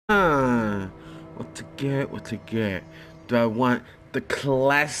What to get? What to get? Do I want the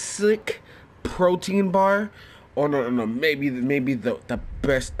classic protein bar? Oh no, maybe the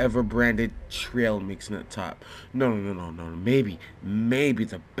best ever branded trail mix in the top. No. Maybe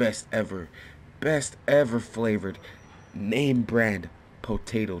the best ever flavored name brand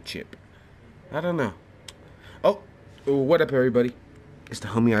potato chip. I don't know. Oh, what up everybody? It's the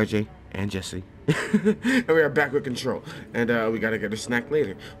homie RJ and Jesse. And we are back with control. And we gotta get a snack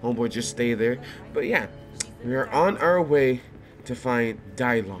later. Homeboy, just stay there. But yeah, we are on our way to find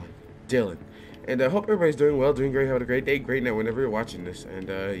Dylan. And I hope everybody's doing well, doing great, having a great day, great night whenever you're watching this. And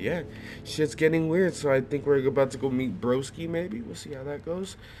yeah, shit's getting weird, so I think we're about to go meet Broski maybe. We'll see how that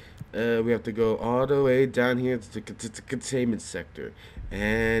goes. We have to go all the way down here to the containment sector.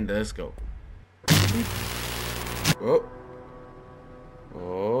 And let's go.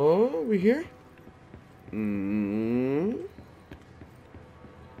 Oh, we here?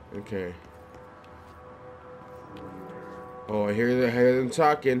 Okay. Oh, I hear them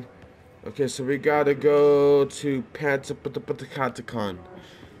talking. Okay, so we gotta go to Pt.7.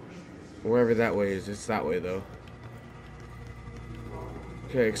 Wherever that way is. It's that way, though.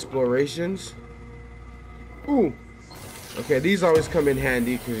 Okay, explorations. Ooh. Okay, these always come in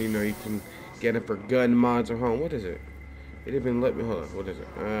handy because, you know, you can get them for gun mods or home. What is it? It didn't even let me. Hold on. What is it?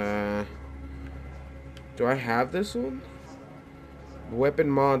 Do I have this one? Weapon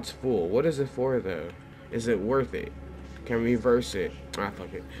mods full. What is it for, though? Is it worth it? Can we reverse it? Ah, fuck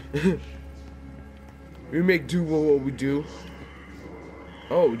it. We make do what we do.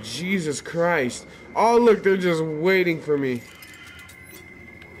 Oh, Jesus Christ. Oh, look, they're just waiting for me.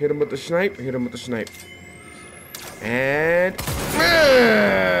 Hit him with the snipe. Hit him with the snipe. And...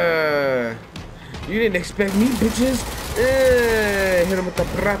 you didn't expect me, bitches. Hit him with the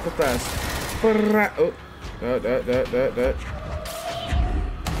bratatas.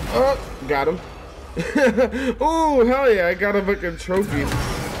 Oh, got him. Oh, hell yeah, I got a fucking trophy.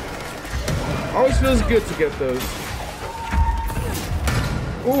 Always feels good to get those.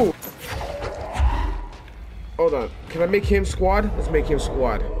 Ooh. Hold on. Can I make him squad? Let's make him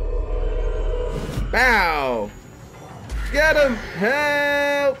squad. Bow. Get him.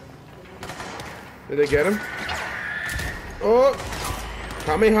 Help. Did they get him? Oh.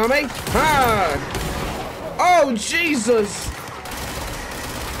 Homie. Ha. Oh, Jesus.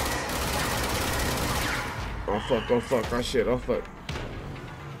 Oh, fuck. Oh, shit. Oh, fuck.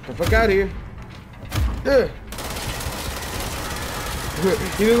 Get the fuck out of here.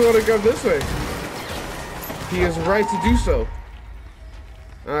 He doesn't want to come this way. He is right to do so.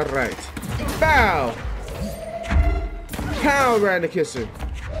 Alright. Bow! Pow! Right in the kisser.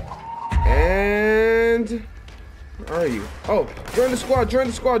 And... where are you? Oh, join the squad.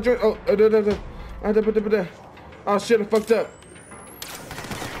 Oh, oh shit, I fucked up.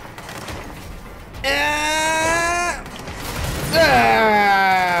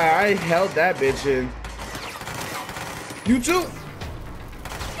 I held that bitch in. You too?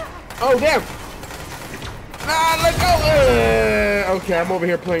 Oh, damn. Ah, let go. Okay, I'm over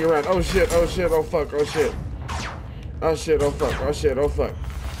here playing around. Oh, shit. Oh, fuck. Oh, shit. Oh, fuck.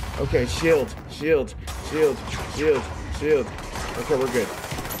 Okay, shield. Okay, we're good.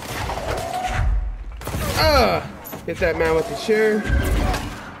 Hit that man with the chair.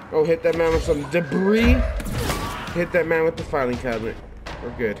 Oh, hit that man with some debris. Hit that man with the filing cabinet.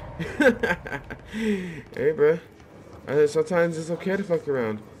 We're good. Hey, bro. Sometimes it's okay to fuck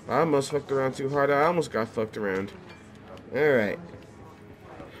around. I almost fucked around too hard. I almost got fucked around. Alright.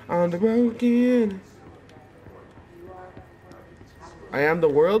 On the road again. I am the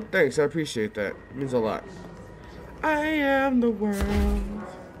world? Thanks, I appreciate that. It means a lot. I am the world.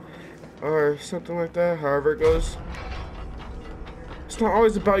 Or something like that, however it goes. It's not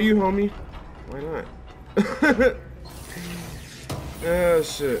always about you, homie. Why not? Oh,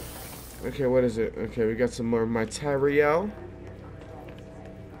 shit. Okay, what is it? Okay, we got some more material.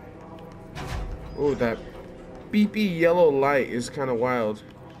 Oh, that beepy yellow light is kind of wild.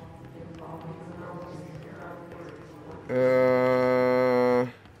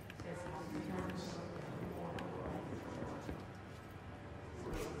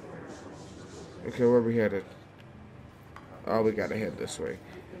 Okay, where are we headed? Oh, we gotta head this way.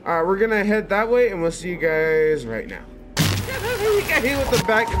 Alright, we're gonna head that way, and we'll see you guys right now. We got hit with the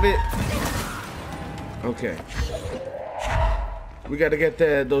back of it. Okay. We gotta get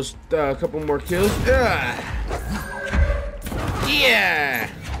those couple more kills. Yeah!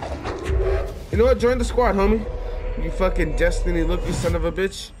 You know what? Join the squad, homie. You fucking Destiny looking son of a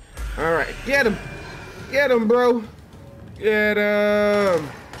bitch. Alright, get him! Get him, bro! Get him!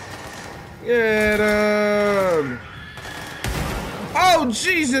 Get him! Oh,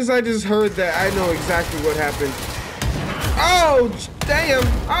 Jesus, I just heard that. I know exactly what happened. Oh, damn.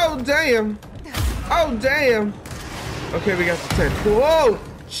 Oh, damn. Oh, damn. Okay, we got the 10. Whoa,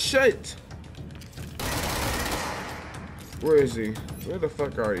 shit. Where is he? Where the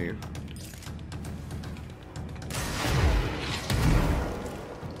fuck are you?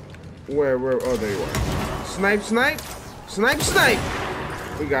 Where? Oh, there you are. Snipe, snipe. Snipe, snipe.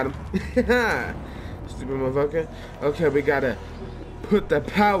 We got him. Stupid motherfucker. Okay, we gotta put the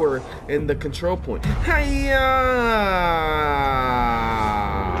power in the control point. Hiya!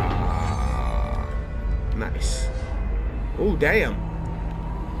 Nice. Oh, damn.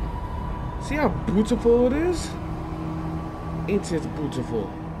 See how beautiful it is? Ain't it beautiful?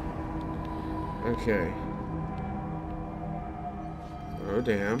 Okay. Oh,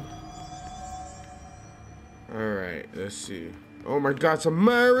 damn. Alright, let's see. Oh my god, it's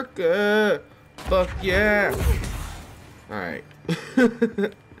America! Fuck yeah! Alright.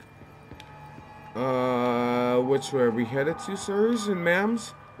 Which way are we headed to, sirs and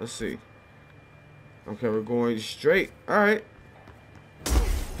ma'ams? Let's see. Okay, we're going straight. Alright.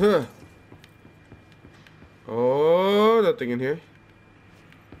 Huh. Oh, nothing in here.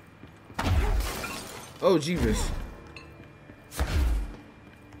 Oh, Jeebus.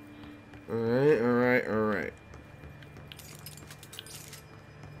 Alright, alright, alright.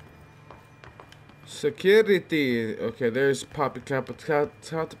 Security. Okay, there's Poppy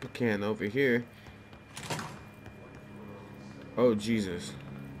Capacan over here. Oh, Jesus.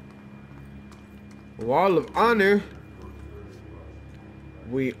 Wall of honor.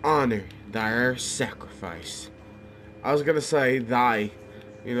 We honor thy sacrifice. I was gonna say thy,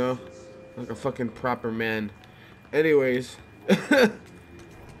 you know, like a fucking proper man. Anyways.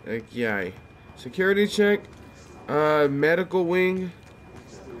 Like, yeah. Security check. Medical wing.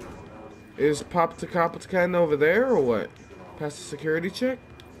 Is Pop to Capacan over there or what? Past the security check?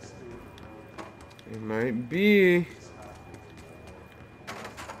 It might be.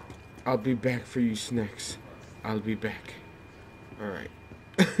 I'll be back for you, snacks. I'll be back. Alright.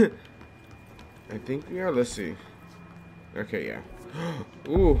 I think we are. Let's see. Okay, yeah.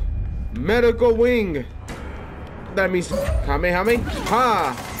 Ooh. Medical wing. That means Kamehameha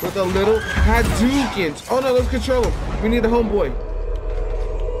Ha with a little Hadoukens. Oh no, let's control him. We need the homeboy.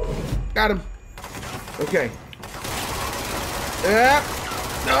 Got him. Okay. Yep.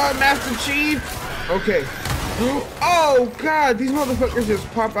 Oh, Master Chief. Okay. Oh god, these motherfuckers just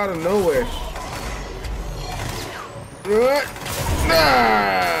pop out of nowhere.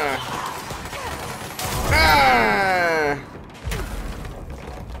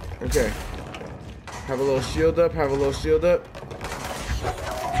 Okay. Have a little shield up, have a little shield up.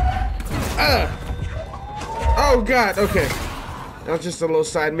 Oh god, okay. That was just a little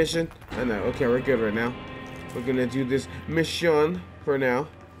side mission. I know, okay, we're good right now. We're gonna do this mission for now.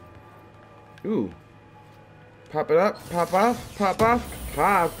 Ooh. Pop it up, pop off, pop off,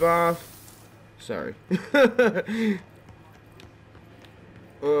 pop off. Sorry.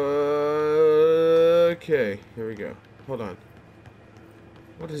 Okay, here we go. Hold on.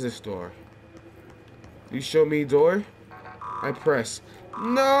 What is this door? You show me door? I press.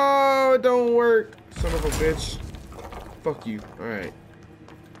 No, it don't work. Son of a bitch. Fuck you. Alright.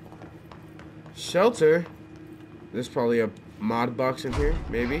 Shelter? There's probably a mod box in here.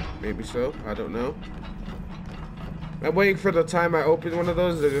 Maybe. Maybe so. I don't know. I'm waiting for the time I open one of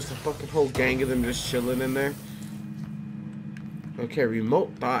those. There's just a fucking whole gang of them just chilling in there. Okay,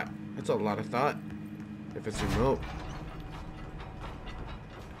 remote thought. That's a lot of thought. If it's remote.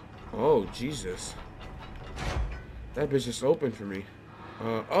 Oh, Jesus. That bitch just opened for me.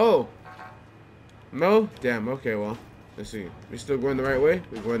 Oh! No? Damn, okay, well. Let's see. We still going the right way?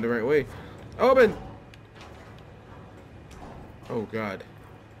 We're going the right way. Open! Oh, God.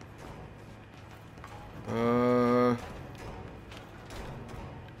 I'm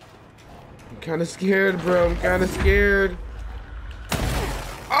kind of scared, bro. I'm kind of scared.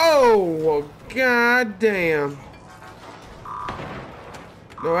 Oh, well, god damn.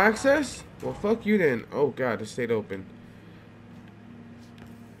 No access? Well, fuck you then. Oh, God, it stayed open.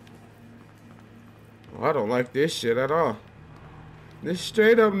 Well, I don't like this shit at all. This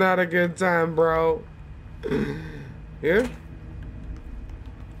straight up not a good time, bro. Here?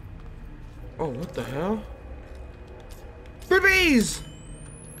 Oh, what the hell? Bees!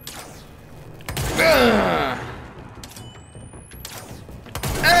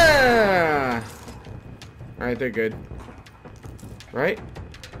 Alright, they're good. Right?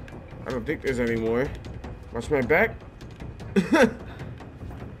 I don't think there's any more. Watch my back.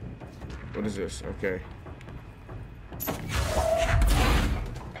 What is this? Okay.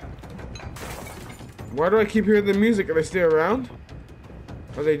 Why do I keep hearing the music? Are they still around?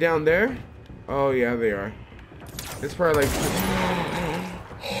 Are they down there? Oh yeah, they are. It's probably like...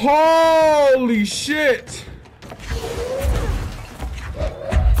 Holy shit!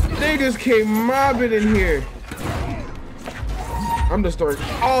 They just came mobbing in here. I'm just throwing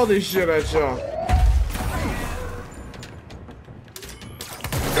all this shit at y'all.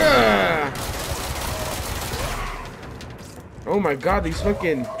 Oh my god, these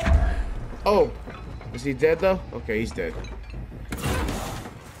fucking... Oh, is he dead though? Okay, he's dead.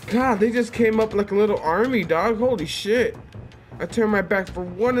 God, they just came up like a little army, dog. Holy shit. I turned my back for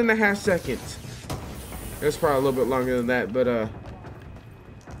 1.5 seconds. It's probably a little bit longer than that, but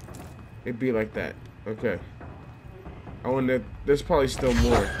it'd be like that. Okay. I wonder, there's probably still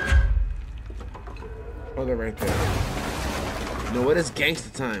more. Oh, they're right there. No, it is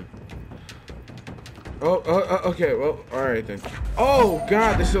gangsta time. Oh, okay, well, alright then. Oh,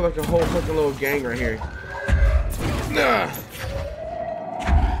 God, this is like a whole fucking little gang right here.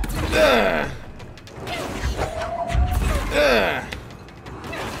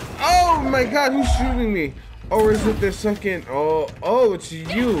 Oh my god, who's shooting me? Or is it this fucking... Oh, it's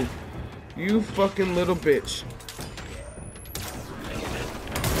you. You fucking little bitch.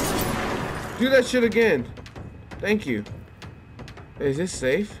 Do that shit again. Thank you. Is this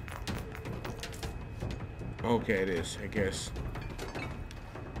safe? Okay, it is, I guess.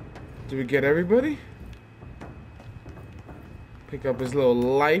 Did we get everybody? Pick up his little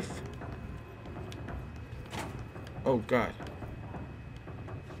life. Oh god.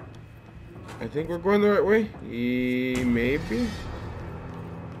 I think we're going the right way. Maybe.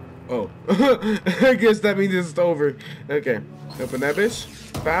 Oh. I guess that means it's over. Okay. Open that bitch.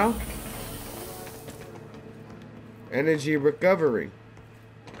 Foul. Energy recovery.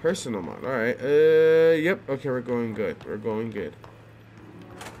 Personal mod. Alright. Yep. Okay, we're going good. We're going good.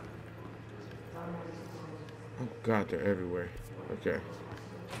 Oh god, they're everywhere. Okay.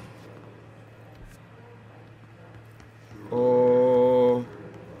 Oh,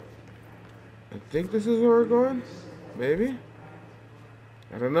 I think this is where we're going. Maybe.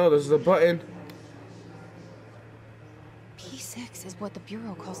 I don't know. This is a button. P6 is what the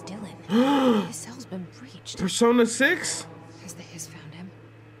Bureau calls Dylan. His cell's been breached. Persona 6? Has the Hiss found him?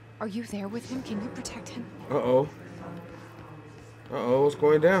 Are you there with him? Can you protect him? Uh-oh. Uh-oh, what's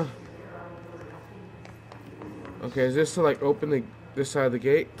going down? Okay, is this to like open this side of the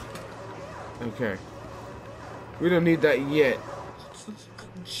gate? Okay. We don't need that yet.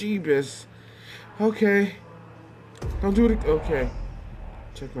 Jeebus. Okay. Don't do it. Okay.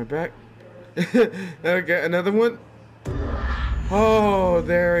 Check my back. Okay, another one. Oh,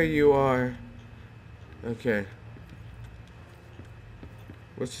 there you are. Okay.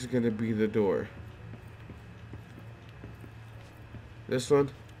 Which is gonna be the door? This one?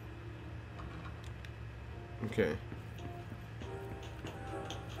 Okay.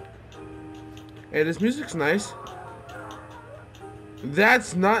 Hey, this music's nice.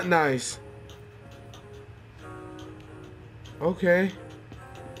 That's not nice. Okay.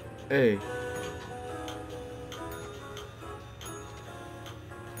 Hey.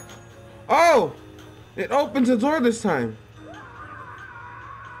 Oh! It opens the door this time.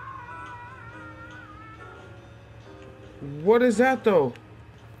 What is that though?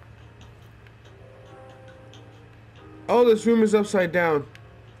 Oh, this room is upside down.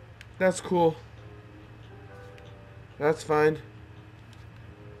 That's cool. That's fine.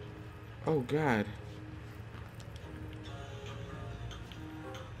 Oh god.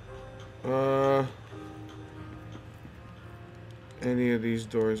 Any of these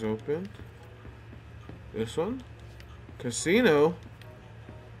doors open? This one? Casino?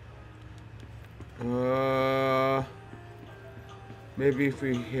 Maybe if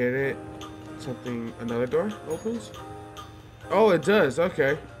we hit it, another door opens? Oh, it does,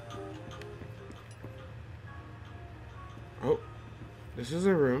 okay. Oh, this is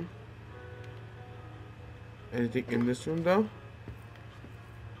a room. Anything in this room though?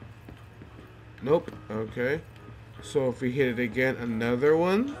 Nope, okay. So if we hit it again, another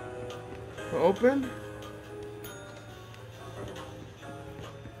one will open?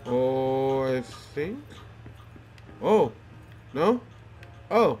 Oh, I think. Oh, no?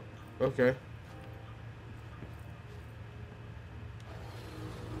 Oh, okay.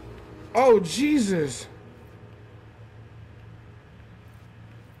 Oh, Jesus!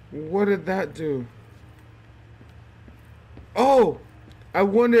 What did that do? Oh! I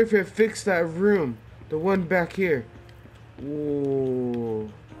wonder if it fixed that room. The one back here.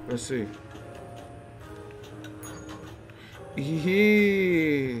 Ooh. Let's see.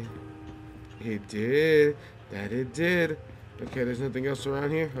 It did. That it did. Okay, there's nothing else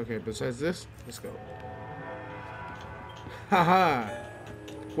around here. Okay, besides this, let's go. Haha.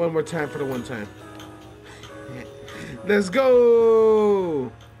 One more time for the one time. Let's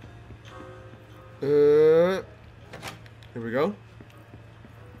go. Here we go.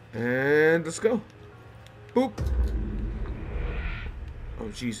 And let's go. Boop. Oh,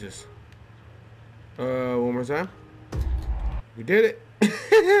 Jesus. One more time. We did it.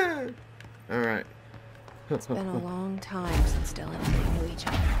 Alright. It's been a long time since Dylan and I knew each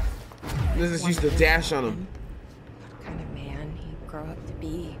other. Let's just use the dash on him. What kind of man he'd grow up to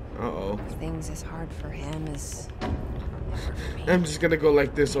be. Uh-oh. Things as hard for him as for me. I'm just gonna go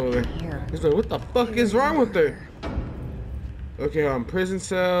like this over there. He's like, what the fuck is wrong with her? Okay, prison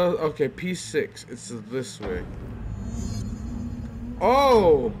cell. Okay, P6. It's this way.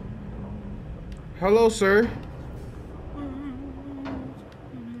 Oh! Hello, sir.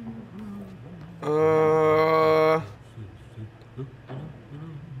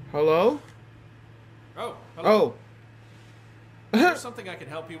 Hello? Oh, hello. Oh. Is there something I can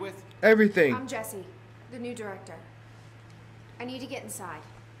help you with? Everything. I'm Jessie, the new director. I need to get inside.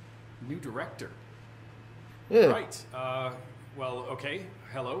 New director? Yeah. Right. Well, okay.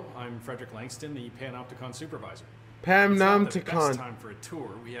 Hello, I'm Frederick Langston, the Panopticon supervisor. It's not the best Panopticon. time for a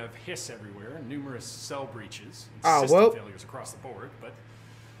tour. We have hiss everywhere, numerous cell breaches, and Ah, system well. failures across the board, but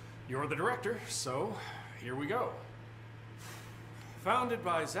you're the director, so here we go. Founded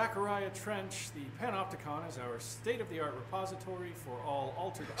by Zachariah Trench, the Panopticon is our state-of-the-art repository for all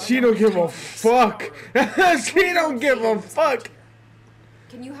altered She don't give a items, fuck. She don't give a fuck.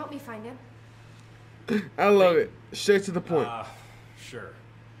 Can you help me find him? I love it. Straight to the point. Sure.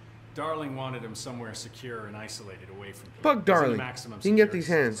 Darling wanted him somewhere secure and isolated away from people. Fuck He's in Darling. maximum He can get security these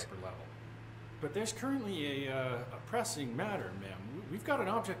since hands. upper level. But there's currently a pressing matter, ma'am. We've got an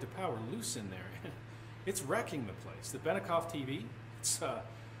object of power loose in there. It's wrecking the place. The Benikoff TV, it's a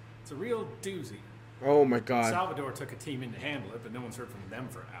real doozy. Oh my god. Salvador took a team in to handle it, but no one's heard from them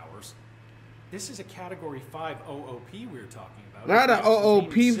for hours. This is a Category 5 OOP we're talking about. Not a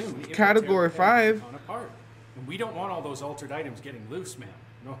OOP Soon, it will Category tear the 5. Panopticon apart. And we don't want all those altered items getting loose, ma'am.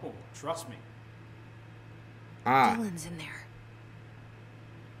 No, trust me. Ah. Dylan's in there.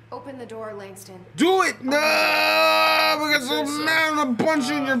 Open the door, Langston. Do it! No! We got so mad and a bunch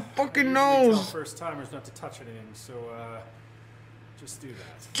in your fucking I usually tell nose. first timers not to touch anything, so just do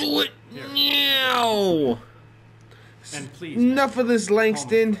that. Do it Here. now! And please. Enough of this,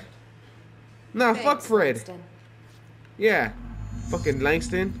 Langston. Nah, fuck Thanks, Fred. Langston. Yeah. Fucking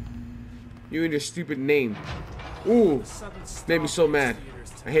Langston. You and your stupid name. Ooh. Made me so mad.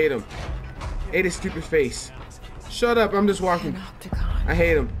 I hate him. Hate his stupid face. Shut up, I'm just walking. Panopticon. I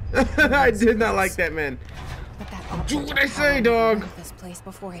hate him. I did not like that man. But that Do object what I of say, power dog. will leave this place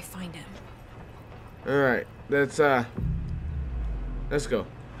before I find him. Alright, let's go.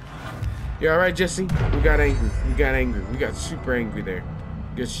 You alright, Jesse? We got angry. We got angry. We got super angry there.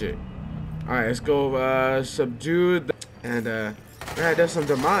 Good shit. Alright, let's go subdue and alright, that's some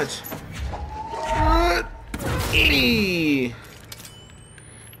damage.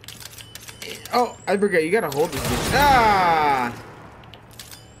 Oh, I forget, you gotta hold this bitch. Ah!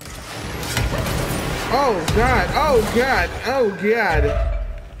 Oh god, oh god, oh god.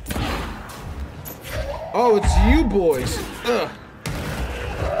 Oh, it's you boys. Ugh.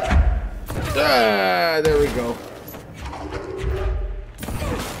 Ah, there we go.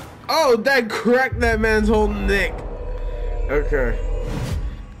 Oh, that cracked that man's whole neck. Okay.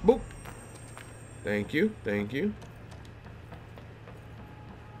 Boop. Thank you, thank you.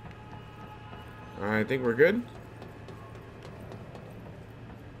 Alright, I think we're good.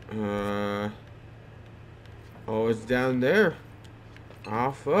 Oh, it's down there.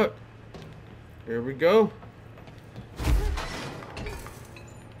 Ah, fuck. Here we go.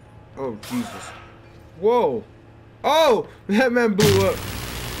 Oh, Jesus. Whoa. Oh, that man blew up.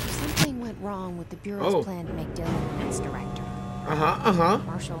 Something went wrong with the Bureau's plan to make Dylan the next director. Uh-huh.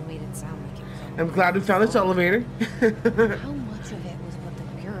 Marshall made it sound like it was I'm glad we found this elevator. How much of it was what the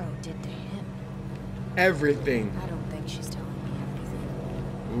Bureau did to him? Everything. I don't think she's telling me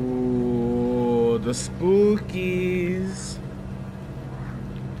everything. Ooh, the spookies.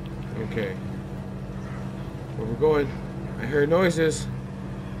 Okay. Where we're going? I hear noises.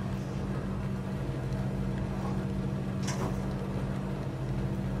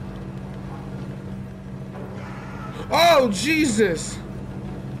 Oh, Jesus!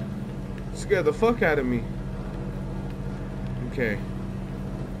 Scared the fuck out of me. Okay.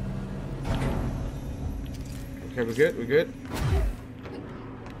 Okay, we're good, we're good.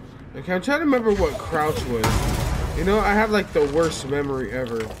 Okay, I'm trying to remember what crouch was. You know, I have like the worst memory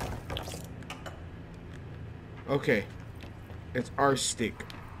ever. Okay. It's R stick.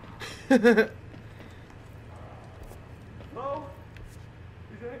 Hello?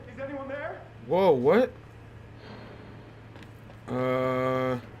 Is Is anyone there? Whoa, what?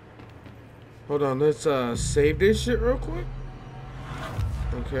 Hold on, let's save this shit real quick.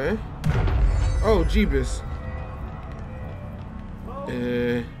 Okay. Oh, Jeebus.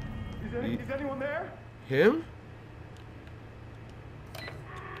 Is anyone there? Him?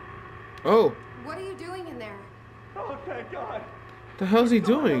 Oh. What are you doing in there? Oh, thank God. The hell's he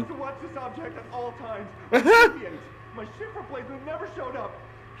Someone doing? has to watch this object at all times. I'm deviant. My shifter replacement never showed up.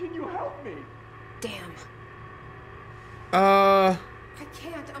 Can you help me? Damn. I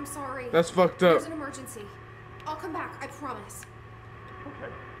can't. I'm sorry. That's fucked up. There's an emergency. I'll come back. I promise.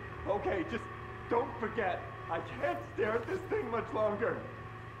 Okay. Okay, just don't forget. I can't stare at this thing much longer.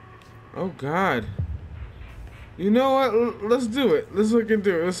 Oh God. You know what? Let's do it. Let's look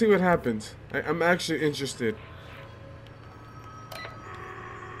into it. Let's see what happens. I'm actually interested.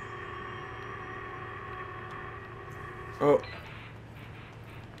 Oh.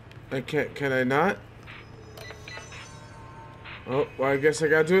 I can't. Can I not? Oh, well, I guess I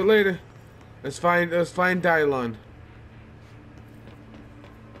gotta do it later. Let's find Dylon.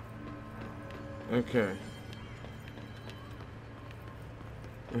 Okay.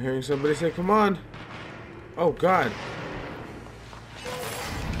 I'm hearing somebody say, "Come on." Oh God.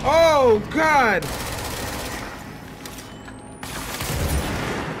 Oh God.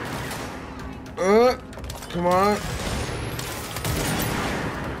 Come on.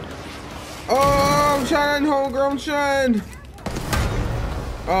 Oh, I'm trying, homegirl, I'm trying.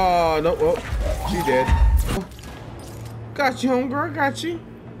 Oh, no, well, she dead. Got you, homegirl, got you.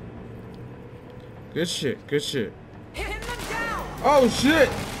 Good shit, good shit. Oh, shit.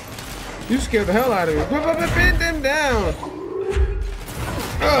 You scared the hell out of me. Pin them down.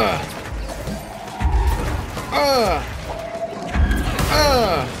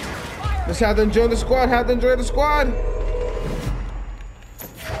 Let's have them join the squad. Have them join the squad.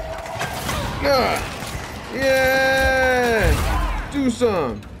 Yeah. Do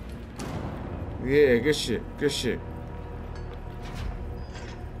some. Yeah, good shit. Good shit.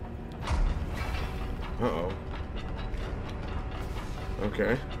 Uh-oh.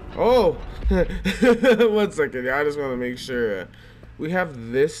 Okay. Oh! 1 second. I just want to make sure we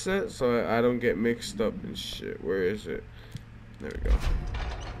have this set so I don't get mixed up and shit. Where is it? There we go.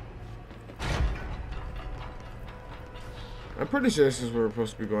 I'm pretty sure this is where we're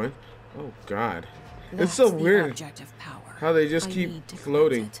supposed to be going. Oh God. It's so weird how they just keep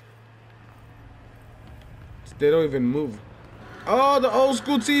floating. They don't even move. Oh, the old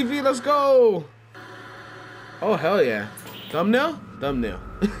school TV. Let's go. Oh, hell yeah. Thumbnail? Thumbnail.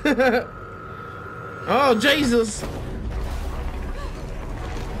 Oh, Jesus.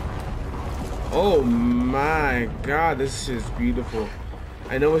 Oh, my God. This is beautiful.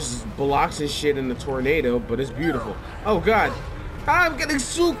 I know it's just blocks and shit in the tornado, but it's beautiful. Oh, God. I'm getting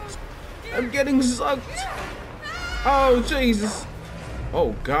soaked. I'm getting sucked. Oh, Jesus.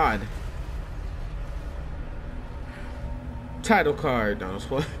 Oh, God. Title card. No,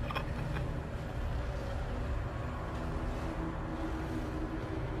 what?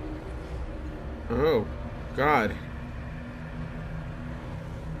 Oh, God.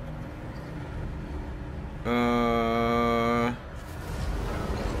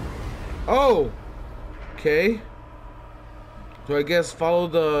 Oh! Okay. So I guess follow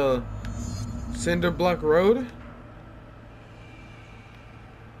the cinder block road?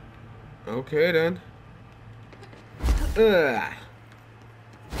 Okay, then. Ugh.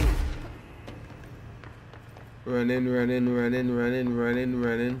 Running, running, running, running, running,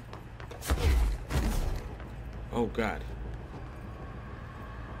 running. Oh, God.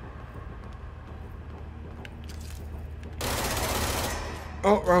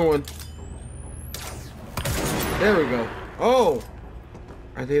 Oh, wrong one. There we go. Oh!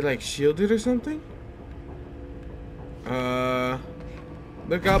 Are they like shielded or something?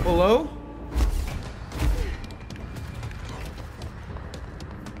 Look out below.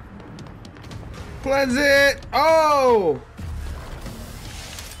 Cleanse it! Oh!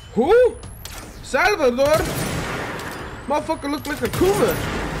 Who? Salvador? Motherfucker look like a Kuma.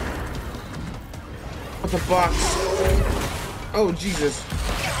 What the box? Oh, Jesus.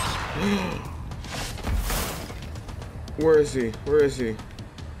 Where is he? Where is he?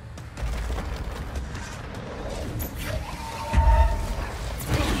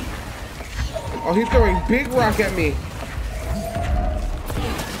 Oh, he's throwing big rock at me.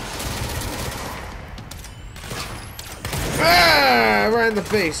 Ah! Right in the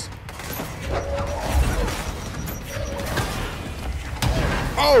face.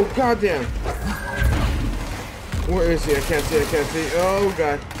 Oh, goddamn. Where is he? I can't see. I can't see. Oh,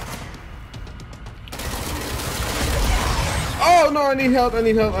 God. Oh no, I need help, I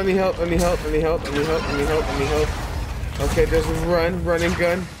need help, I need help, I need help, I need help, I need help, I need help, I need help. Okay, there's a run and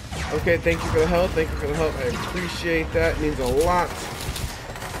gun. Okay, thank you for the help, thank you for the help. I appreciate that, it means a lot.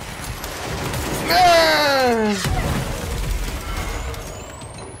 Ah!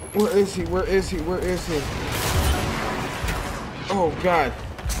 Where is he? Where is he? Where is he? Oh God.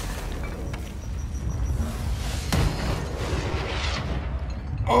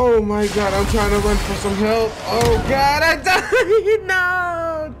 Oh my God, I'm trying to run for some help. Oh God, I died.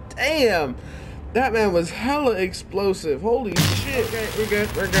 No, damn. That man was hella explosive. Holy shit. Okay, we're good,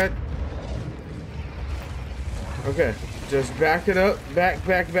 we're good. Okay, just back it up.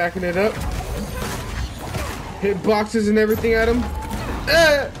 Backing it up. Hit boxes and everything at him.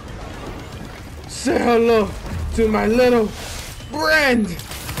 Say hello to my little friend.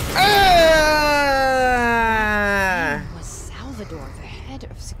 Was Salvador the head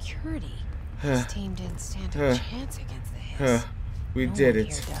of security? His team didn't stand a chance against the Hiss. We No did one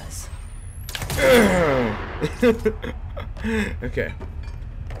it. here does. Okay.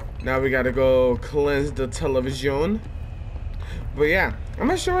 Now we gotta go cleanse the television. But yeah, I'm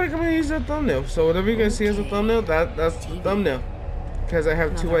not sure what I'm gonna use as a thumbnail. So whatever you guys see as a thumbnail, that's the thumbnail. Because I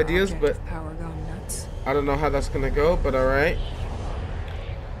have two ideas, but power gone nuts. I don't know how that's gonna go, but alright.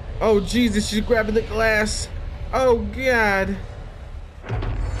 Oh Jesus, she's grabbing the glass. Oh God.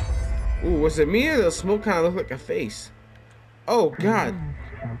 Ooh, was it me or the smoke kind of looked like a face? Oh God.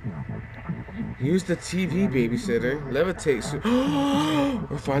 Use the TV, babysitter. Levitate.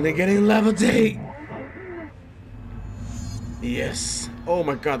 We're finally getting levitate. Yes. Oh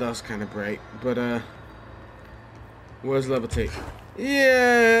my God, that was kind of bright. But where's levitate? Yes.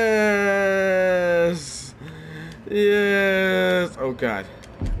 Yes. Oh God.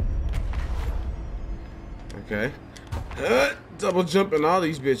 Okay. Double jumping all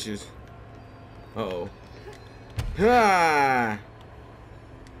these bitches. Uh-oh. Ah.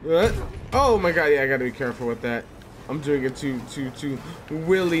 What? Oh my God, yeah, I gotta be careful with that. I'm doing it too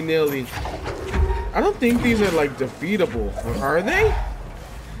willy-nilly. I don't think these are like defeatable. Are they?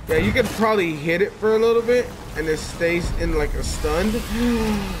 Yeah, you could probably hit it for a little bit and it stays in like a stunned.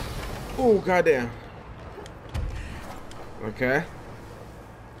 Oh goddamn. Okay.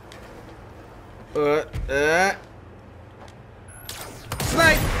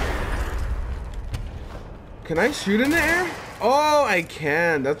 Snipe! Can I shoot in the air? Oh, I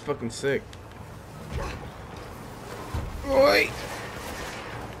can. That's fucking sick. Oi!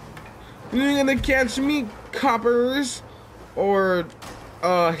 You're gonna catch me, coppers? Or,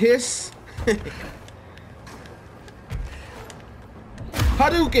 hiss?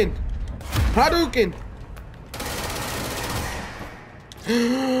 Hadouken! Hadouken!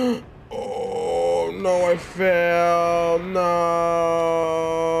 Oh, no, I fell. No.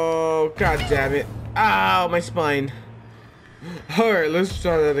 God damn it. Ow, my spine. Alright, let's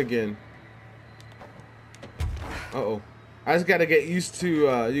try that again. Uh-oh. I just gotta get used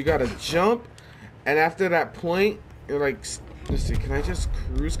to, you gotta jump, and after that point, you're like, let's see, can I just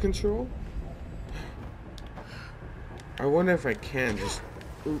cruise control? I wonder if I can just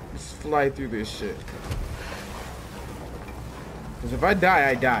fly through this shit. Because if I die,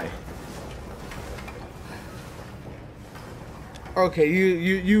 I die. Okay,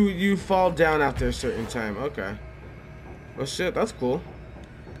 you fall down after a certain time. Okay. Oh shit, that's cool.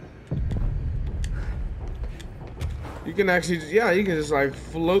 You can actually, yeah, you can just like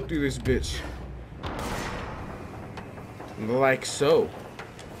float through this bitch. Like so.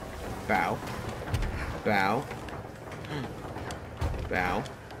 Bow. Bow. Bow.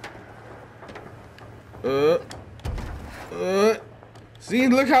 See,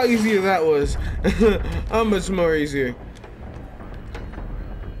 look how easy that was. How much more easier.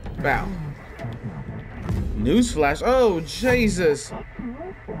 Bow. Newsflash. Oh, Jesus.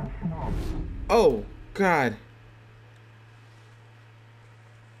 Oh, God.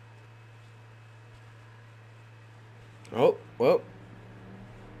 Oh, well.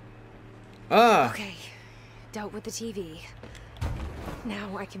 Okay. Dealt with the TV.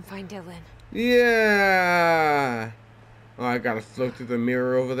 Now I can find Dylan. Yeah. Oh, I gotta float through the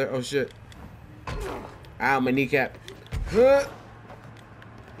mirror over there. Oh, shit. Ow, my kneecap. Huh.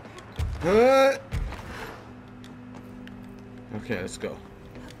 Huh. Okay, let's go.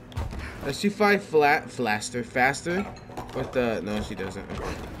 Does she fly faster? What the? No, she doesn't.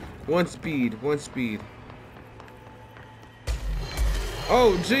 Okay. One speed.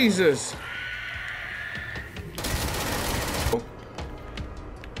 Oh, Jesus.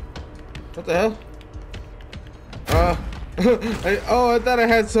 What the hell? I thought I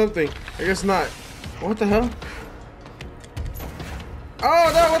had something. I guess not. What the hell?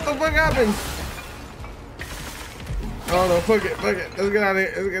 Oh no, what the fuck happened? Oh no, fuck it, fuck it. Let's get out of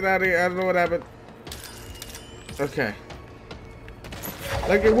here. Let's get out of here. I don't know what happened. Okay.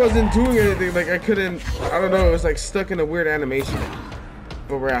 Like it wasn't doing anything. Like I couldn't. I don't know. It was like stuck in a weird animation.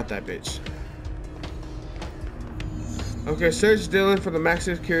 But we're out that bitch. Okay, search Dylan for the max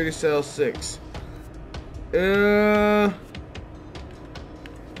security cell 6.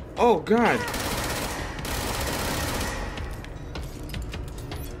 Oh God.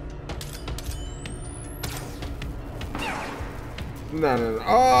 No, no, no.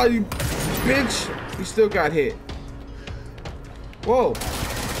 Oh, you bitch. You still got hit. Whoa.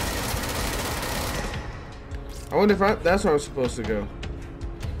 I wonder if that's where I'm supposed to go.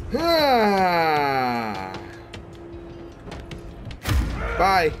 Ah.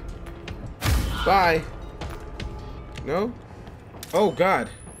 Bye. Bye. No? Oh, God.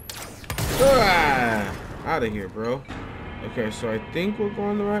 Ah. Out of here, bro. Okay, so I think we're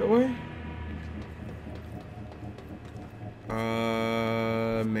going the right way.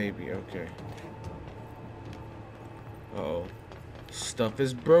 Maybe. Okay. Uh-oh. Stuff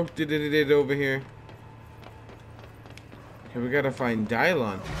is broke over here. Okay, we gotta find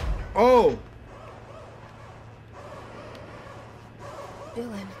Dylon. Oh!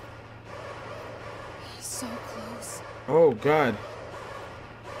 Dylan. He's so close. Oh, God.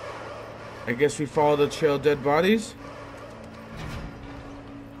 I guess we follow the trail of dead bodies?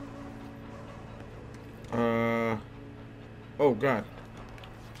 Oh, God.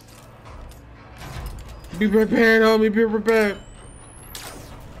 Be prepared, homie. Be prepared.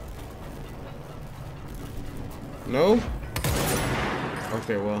 No?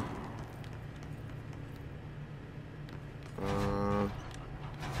 Okay, well.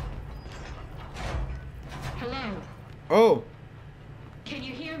 Hello. Oh. Can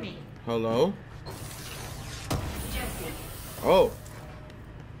you hear me? Hello. Jesse. Oh.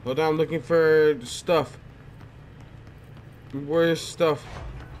 Hold on, I'm looking for stuff. Where's stuff?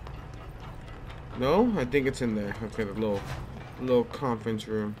 No? I think it's in there. Okay, the little conference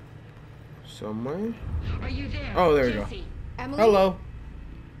room. Somewhere. Are you there? Oh, there we go. Jesse. Emily? Hello.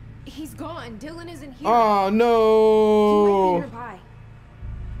 He's gone. Dylan isn't here. Oh, He might no. be nearby.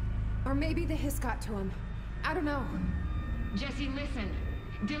 Or maybe the hiss got to him. I don't know. Jesse, listen.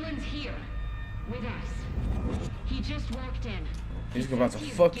 Dylan's here. With us. He just walked in. He's about to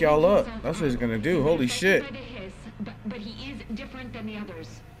fuck y'all up. That's what he's gonna do. Holy shit. By the hiss, but he is different than the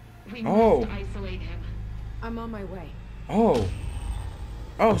others. We Oh. must isolate him. I'm on my way. Oh.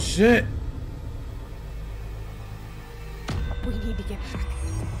 Oh, shit. We need to get back.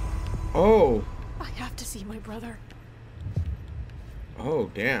 Oh. I have to see my brother. Oh,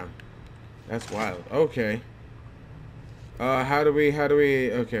 damn. That's wild. Okay. How do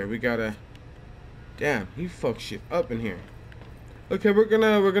we, okay, we gotta, damn, he fucked shit up in here. Okay, we're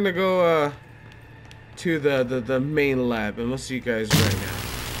gonna go, to the main lab, and we'll see you guys right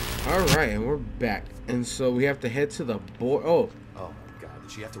now. Alright, and we're back. And so we have to head to the board. Oh. Oh my God,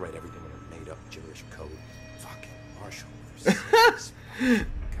 did she have to write everything in a made-up gibberish code? Fucking Marshall. God.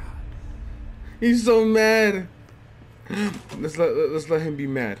 He's so mad. Let's let him be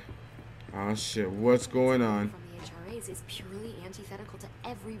mad. Oh shit, what's going on? From the HRAs is purely antithetical to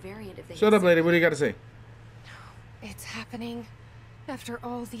every variant of the Shut up, lady. What do you got to say? It's happening. After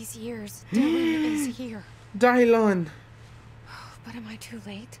all these years, Dylan is here. Dylon. But am I too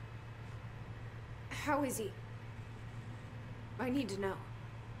late? How is he? I need to know.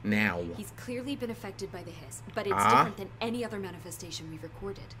 Now. He's clearly been affected by the hiss, but it's different than any other manifestation we've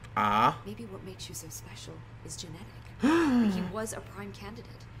recorded. Maybe what makes you so special is genetic. He was a prime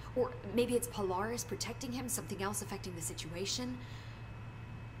candidate. Or maybe it's Polaris protecting him, something else affecting the situation.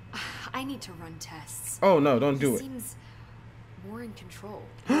 I need to run tests. Oh no, don't do it. He seems more in control.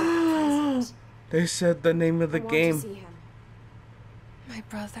 Present. They said the name of the I want game. to see him. My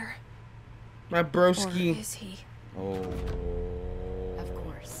brother. My Or broski. is he? Oh. Of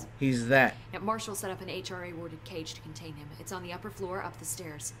course. He's that. Now, Marshall set up an HRA warded cage to contain him. It's on the upper floor, up the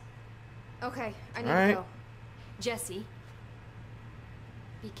stairs. Okay, I need All right. to go. Jesse,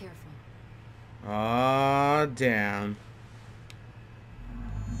 be careful. Aw, damn.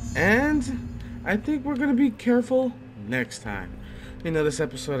 And I think we're gonna be careful next time. You know, this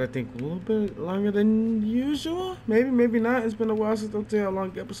episode, I think, a little bit longer than usual. Maybe not. It's been a while since I've done a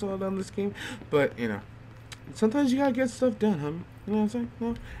long episode on this game. But, you know, sometimes you gotta get stuff done, huh? You know what I'm saying?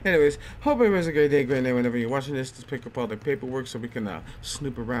 No? Anyways, hope everybody's a great day, great night. Whenever you're watching this, just pick up all the paperwork so we can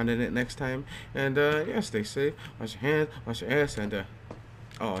snoop around in it next time. And, yeah, stay safe. Wash your hands, wash your ass, and,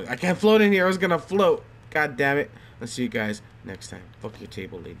 oh, I can't float in here. I was gonna float. God damn it. I'll see you guys next time. Fuck your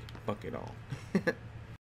table, lady. Fuck it all.